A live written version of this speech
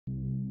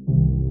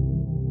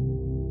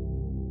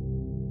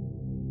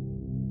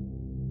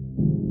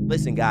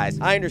Listen, guys,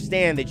 I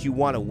understand that you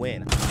want to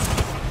win.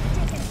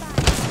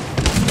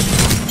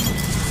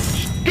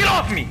 Get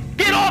off me!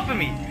 Get off of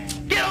me!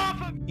 Get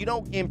off of me! You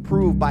don't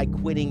improve by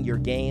quitting your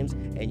games,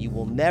 and you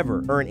will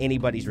never earn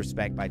anybody's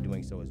respect by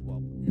doing so as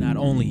well. Not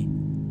only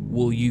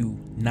will you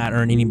not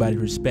earn anybody's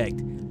respect,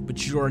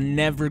 but you're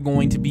never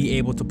going to be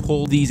able to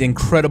pull these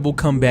incredible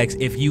comebacks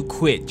if you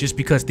quit just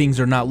because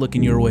things are not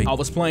looking your way. I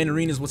was playing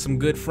arenas with some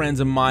good friends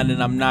of mine,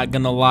 and I'm not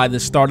gonna lie,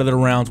 the start of the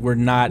rounds were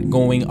not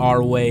going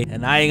our way,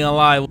 and I ain't gonna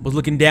lie, it was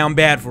looking down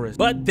bad for us.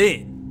 But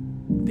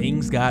then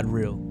things got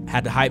real.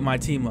 Had to hype my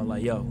team up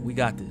like, yo, we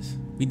got this.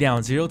 We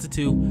down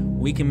 0-2.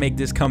 We can make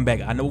this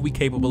comeback. I know what we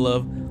capable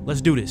of.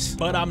 Let's do this.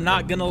 But I'm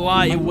not gonna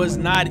lie, it was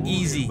not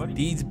easy.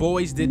 These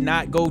boys did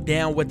not go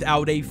down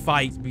without a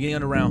fight. Beginning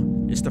of the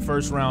round, it's the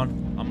first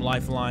round. I'm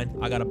lifeline.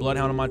 I got a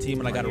Bloodhound on my team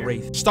and I got a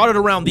Wraith. Started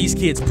around, these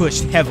kids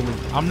pushed heavily.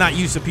 I'm not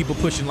used to people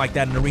pushing like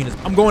that in arenas.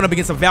 I'm going up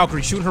against a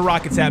Valkyrie shooting her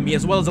rockets at me,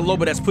 as well as a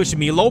Loba that's pushing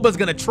me. Loba's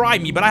gonna try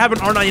me, but I have an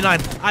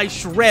R99. I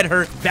shred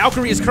her.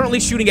 Valkyrie is currently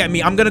shooting at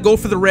me. I'm gonna go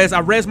for the res. I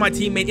res my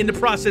teammate. In the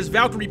process,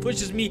 Valkyrie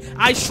pushes me.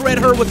 I shred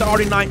her with the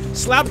R99,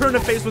 slap her in the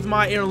face with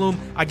my heirloom.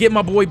 I get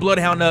my boy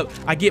Bloodhound up.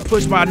 I get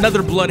pushed by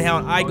another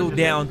Bloodhound. I go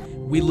down.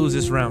 We lose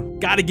this round.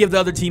 Gotta give the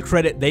other team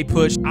credit. They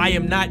pushed. I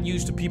am not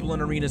used to people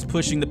in arenas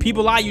pushing. The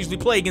people I usually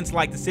play against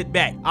like to sit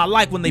back. I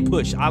like when they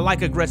push. I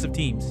like aggressive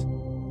teams.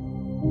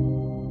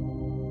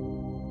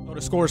 So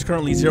the score is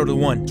currently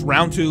 0-1. It's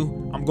round 2.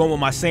 I'm going with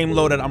my same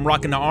loadout. I'm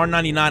rocking the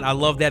R99. I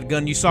love that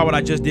gun. You saw what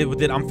I just did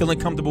with it. I'm feeling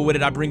comfortable with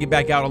it. I bring it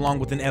back out along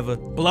with an Eva.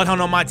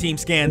 Bloodhound on my team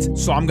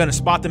scans, so I'm gonna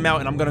spot them out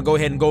and I'm gonna go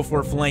ahead and go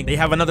for a flank. They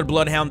have another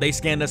Bloodhound. They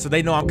scanned us, so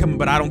they know I'm coming,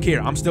 but I don't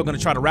care. I'm still gonna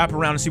try to wrap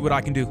around and see what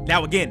I can do.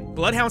 Now again,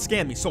 Bloodhound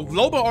scanned me, so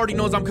Loba already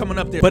knows I'm coming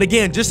up there. But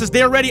again, just as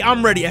they're ready,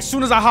 I'm ready. As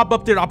soon as I hop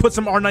up there, I'll put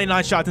some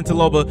R99 shots into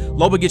Loba.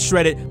 Loba gets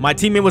shredded. My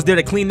teammate was there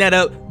to clean that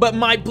up, but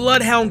my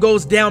Bloodhound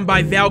goes down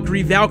by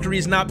Valkyrie. Valkyrie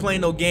is not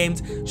playing no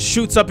games.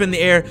 Shoots up in the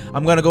air.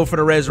 I'm gonna go for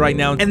the res right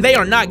now. And they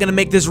are not gonna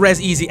make this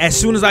res easy. As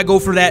soon as I go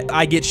for that,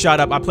 I get shot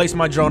up. I place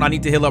my drone. I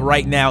need to heal up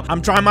right now.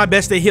 I'm trying my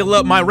best to heal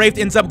up. My Wraith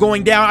ends up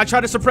going down. I try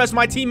to suppress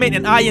my teammate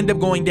and I end up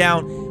going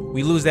down.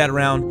 We lose that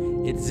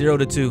round. It's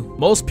 0-2.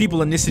 Most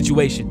people in this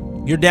situation,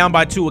 you're down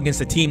by 2 against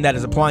a team that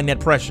is applying that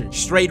pressure,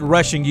 straight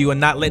rushing you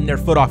and not letting their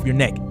foot off your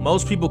neck.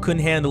 Most people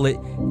couldn't handle it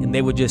and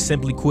they would just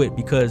simply quit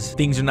because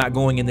things are not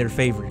going in their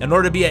favor. In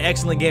order to be an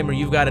excellent gamer,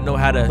 you've got to know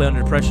how to play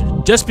under pressure.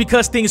 Just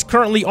because things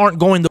currently aren't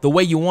going the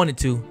way you want it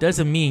to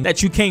doesn't mean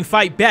that you can't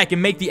fight back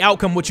and make the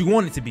outcome what you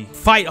want it to be.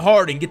 Fight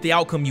hard and get the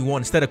outcome you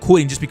want instead of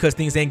quitting just because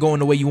things ain't going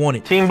the way you want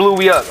it. Team Blue,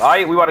 we up. All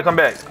right, we about to come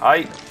back. All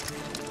right.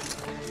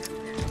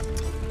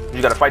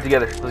 You got to fight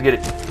together. Let's get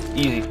it.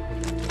 Easy.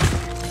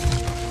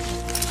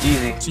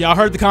 Easy. So y'all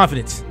heard the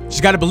confidence.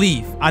 Just gotta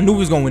believe. I knew we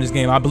was gonna win this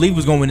game. I believe we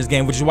was gonna win this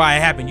game, which is why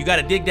it happened. You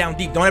gotta dig down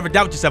deep. Don't ever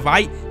doubt yourself, all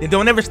right? Then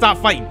don't ever stop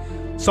fighting.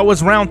 So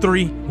it's round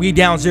 3. We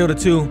down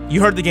 0-2.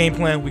 You heard the game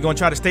plan. We're gonna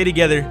try to stay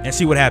together and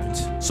see what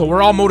happens. So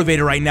we're all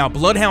motivated right now.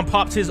 Bloodhound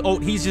pops his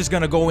ult. He's just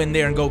gonna go in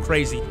there and go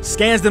crazy.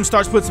 Scans them,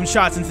 starts putting some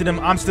shots into them.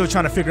 I'm still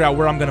trying to figure out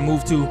where I'm gonna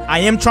move to. I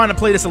am trying to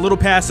play this a little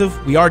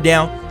passive. We are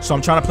down, so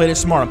I'm trying to play this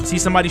smart. I see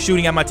somebody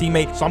shooting at my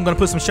teammate, so I'm gonna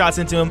put some shots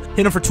into him.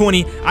 Hit him for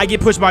 20. I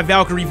get pushed by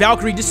Valkyrie.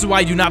 Valkyrie, this is why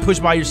you do not push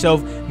by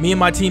yourself. Me and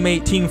my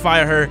teammate team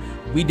fire her.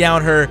 We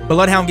down her.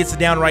 Bloodhound gets it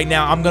down right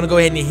now. I'm gonna go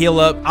ahead and heal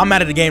up. I'm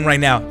out of the game right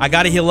now. I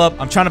gotta heal up.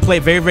 I'm trying to play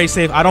it very, very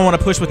safe. I don't want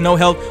to push with no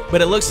health, but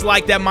it looks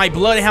like that my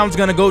Bloodhound's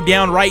gonna go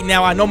down right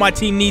now. I know my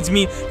team needs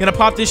me. Gonna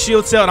pop this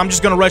shield cell, and I'm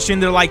just gonna rush in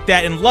there like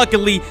that. And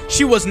luckily,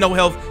 she was no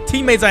health.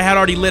 Teammates I had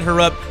already lit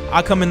her up.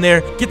 I'll come in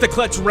there, get the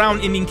clutch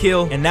round ending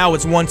kill, and now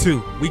it's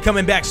 1-2. We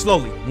coming back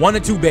slowly.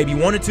 1-2, baby,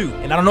 1-2.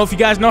 And I don't know if you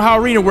guys know how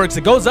arena works.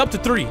 It goes up to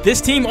 3. This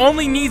team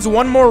only needs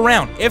 1 more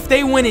round. If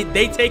they win it,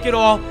 they take it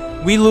all.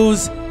 We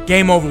lose.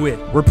 Game over with.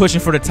 We're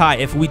pushing for the tie.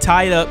 If we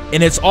tie it up,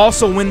 and it's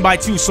also win by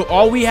 2, so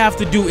all we have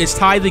to do is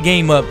tie the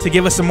game up to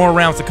give us some more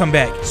rounds to come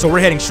back. So we're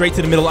heading straight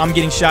to the middle. I'm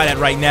getting shot at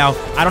right now.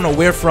 I don't know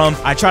where from.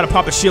 I try to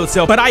pop a shield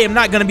cell, but I am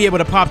not going to be able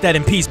to pop that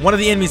in peace. One of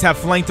the enemies have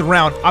flanked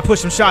around. I push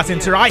some shots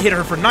into her. I hit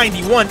her for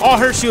 91. All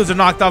her shields are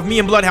knocked off. Me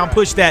and Bloodhound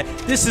push that.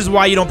 This is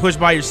why you don't push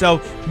by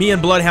yourself. Me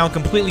and Bloodhound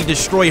completely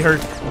destroy her,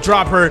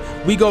 drop her.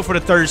 We go for the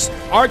thirst.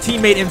 Our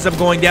teammate ends up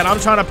going down. I'm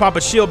trying to pop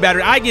a shield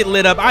battery. I get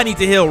lit up. I need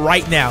to heal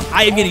right now.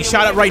 I am getting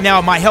shot at right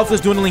now. My health is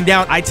dwindling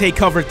down. I take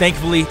cover,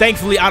 thankfully.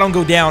 Thankfully, I don't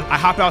go down. I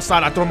hop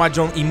outside. I throw my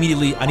drone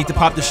immediately. I need to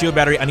pop the shield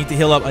battery. I need to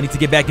heal up. I need to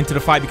get back into the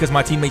fight because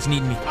my teammates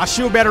need me. I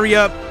shield battery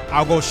up.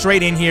 I'll go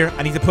straight in here.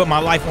 I need to put my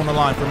life on the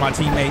line for my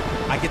teammate.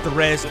 I get the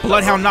res.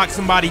 Bloodhound knocks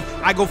somebody.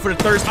 I go for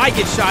the thirst. I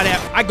get shot at.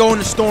 I go in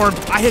the storm.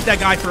 I hit that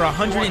guy for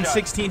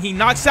 116. He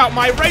knocks out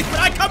my Wraith, but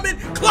I come in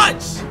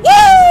clutch.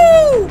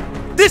 Woo!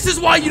 This is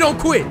why you don't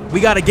quit. We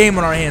got a game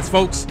on our hands,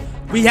 folks.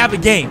 We have a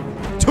game.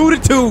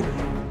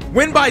 2-2.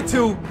 Win by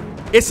 2.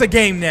 It's a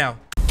game now.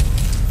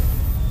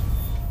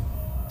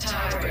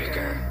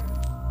 Tiebreaker.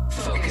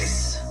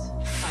 Focus.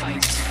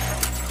 Fight.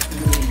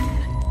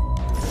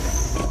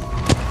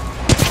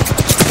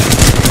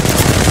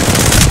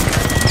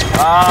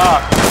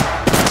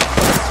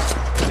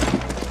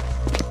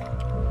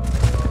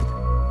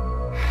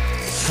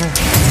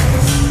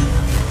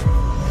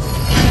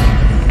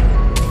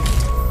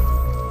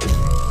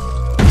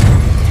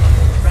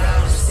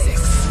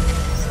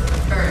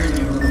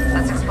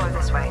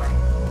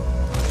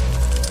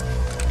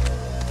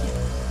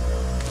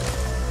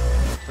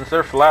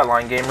 they're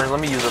flatline gamers,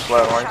 let me use a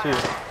flatline too.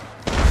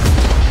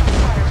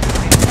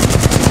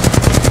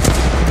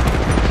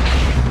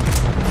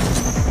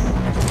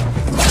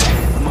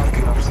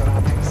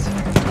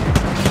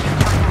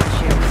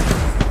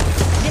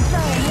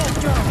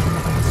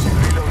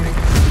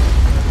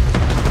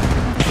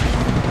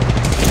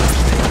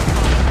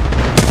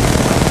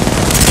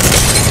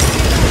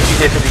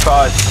 Hit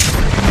 55.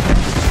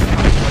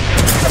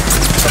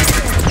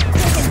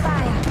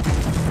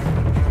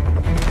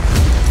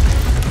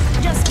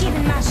 Just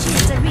giving my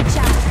shields a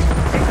recharge.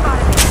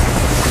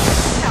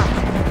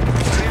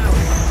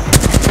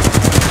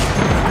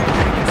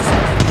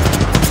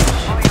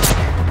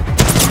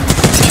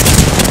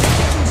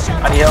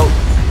 I need help.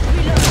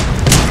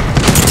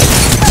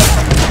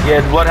 Yeah,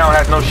 the Bloodhound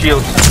has no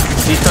shields.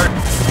 He's hurt.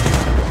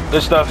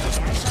 Good stuff.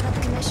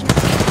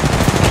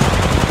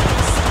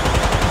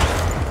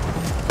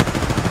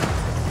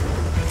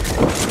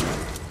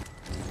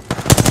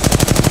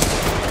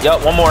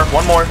 Yup, one more.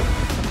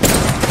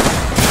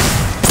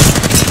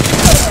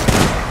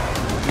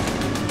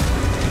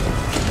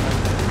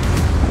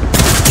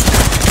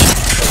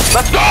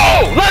 Let's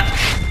go! Let's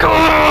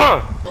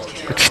go!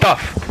 Good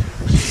stuff.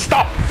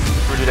 Stop!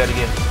 We'll do that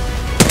again.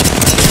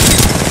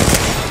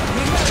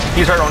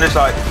 He's hurt on this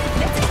side.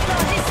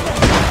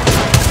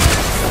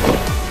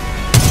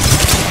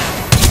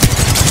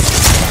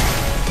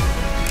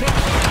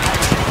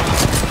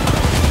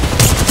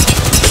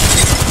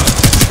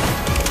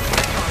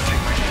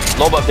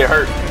 Lobe up there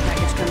hurt.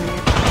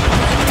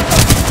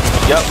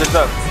 Yep, this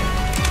up.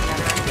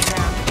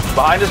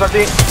 Behind us, I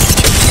think.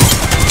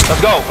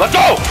 Let's go! Let's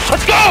go!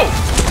 Let's go!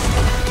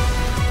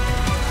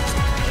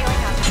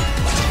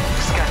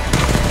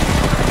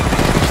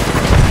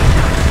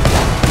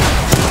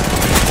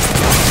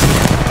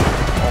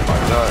 Oh my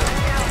god.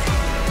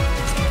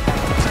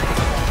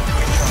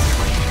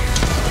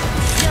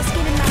 Just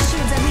giving my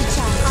shields a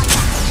recharge.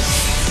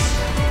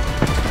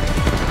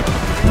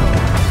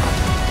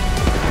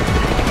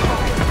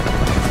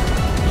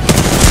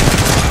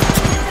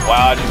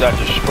 Wow, I just got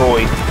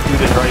destroyed. Do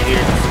this right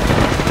here.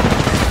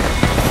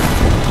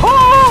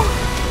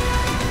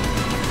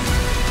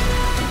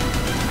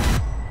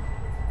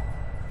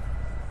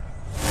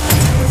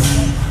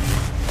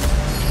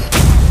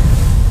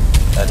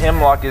 That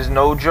Hemlock is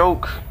no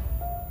joke.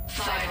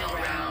 Final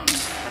round.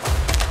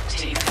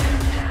 Take them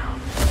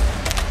down.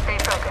 Stay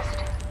focused.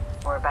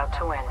 We're about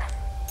to win.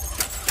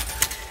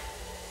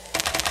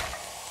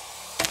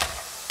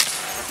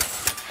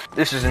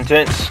 This is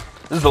intense.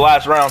 This is the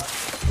last round.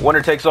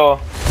 Winner takes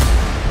all.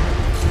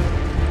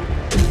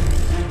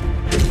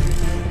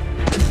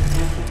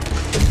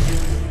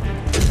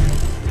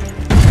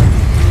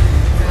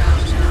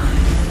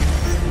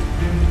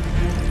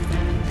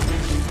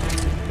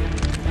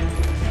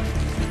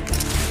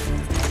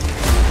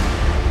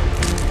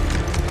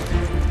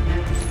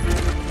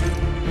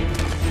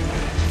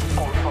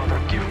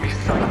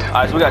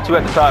 Alright, so we got two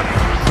at the top.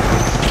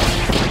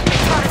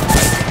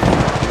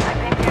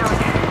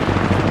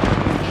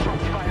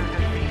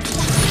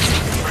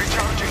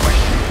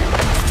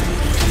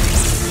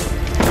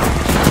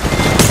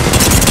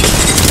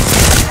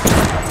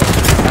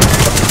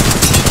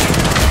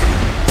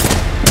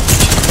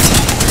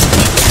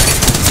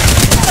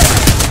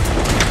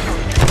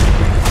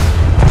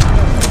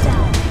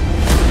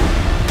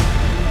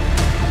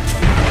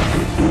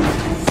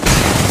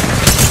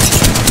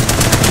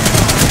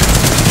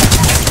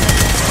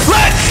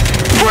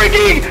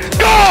 Freaking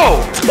go!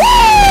 Woo!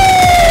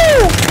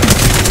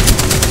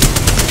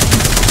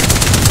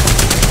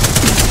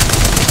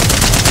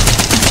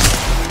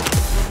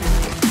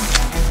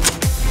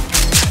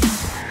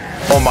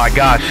 Oh my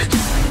gosh.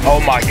 Oh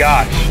my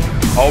gosh.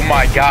 Oh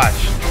my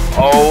gosh.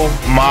 Oh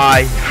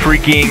my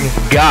freaking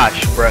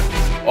gosh, bruh.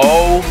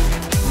 Oh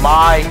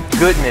my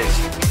goodness.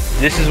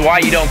 This is why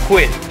you don't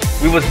quit.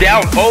 We was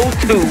down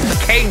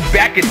 0-2, came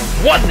back and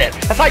won that.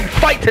 That's how you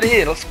fight to the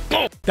end. Let's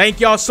go. Thank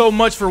y'all so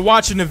much for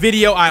watching the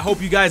video. I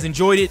hope you guys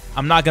enjoyed it.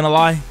 I'm not gonna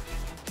lie,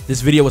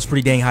 this video was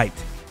pretty dang hyped.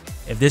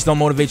 If this don't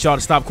motivate y'all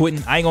to stop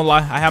quitting, I ain't gonna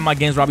lie, I have my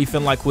games where I be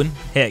feeling like quitting.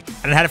 Heck,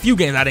 I done had a few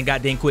games I didn't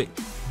got dang quit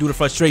due to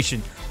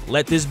frustration.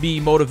 Let this be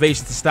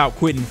motivation to stop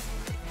quitting,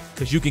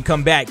 because you can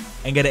come back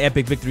and get an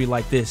epic victory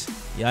like this.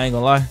 Yeah, I ain't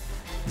gonna lie,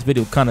 this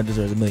video kind of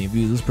deserves 1 million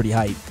views. It was pretty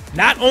hype.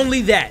 Not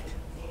only that,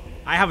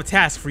 I have a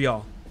task for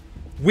y'all.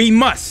 We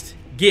must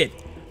get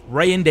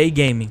Ray and Day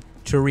Gaming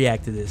to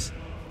react to this.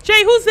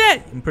 Jay, who's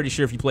that? I'm pretty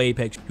sure if you play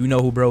Apex, you know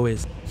who bro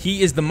is.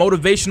 He is the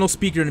motivational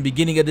speaker in the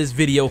beginning of this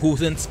video who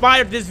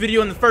inspired this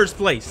video in the first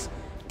place.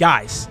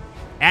 Guys,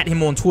 at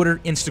him on Twitter,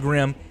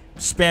 Instagram,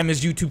 spam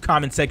his YouTube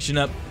comment section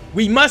up.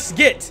 We must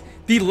get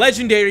the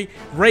legendary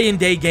Ray and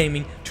Day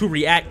Gaming to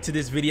react to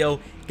this video.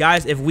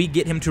 Guys, if we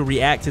get him to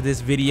react to this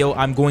video,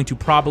 I'm going to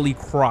probably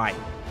cry.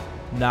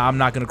 Nah, I'm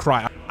not gonna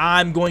cry.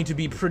 I'm going to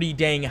be pretty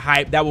dang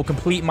hyped. That will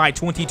complete my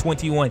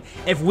 2021.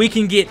 If we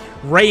can get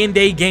Ray and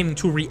Day Gaming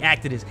to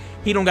react to this,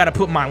 he don't gotta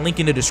put my link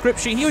in the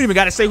description. He don't even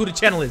gotta say who the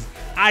channel is.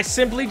 I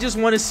simply just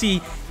want to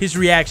see his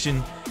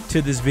reaction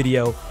to this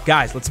video.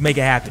 Guys, let's make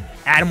it happen.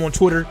 Add him on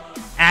Twitter,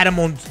 Add him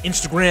on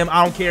Instagram.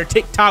 I don't care.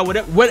 TikTok,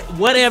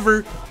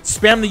 whatever.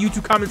 Spam the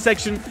YouTube comment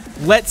section.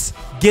 Let's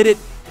get it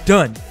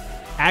done.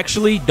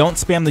 Actually, don't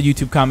spam the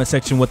YouTube comment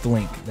section with the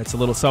link. That's a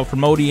little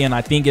self-promoting, and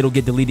I think it'll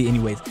get deleted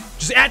anyways.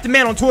 Just at the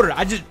man on Twitter.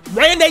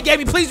 Randy gave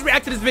me, please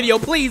react to this video,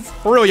 please.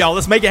 For real, y'all.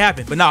 Let's make it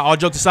happen. But nah, all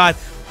jokes aside,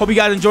 hope you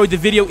guys enjoyed the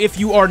video. If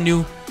you are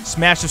new,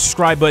 smash the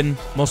subscribe button.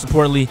 Most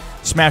importantly,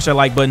 smash that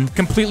like button.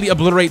 Completely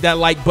obliterate that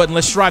like button.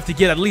 Let's strive to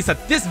get at least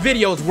this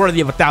video is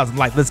worthy of 1,000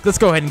 likes. Let's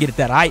go ahead and get it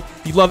that. All right.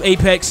 If you love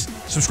Apex,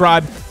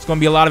 subscribe. It's going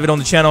to be a lot of it on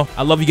the channel.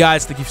 I love you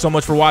guys. Thank you so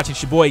much for watching.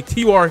 It's your boy,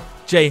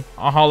 TRJ.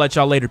 I'll holler at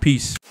y'all later.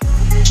 Peace.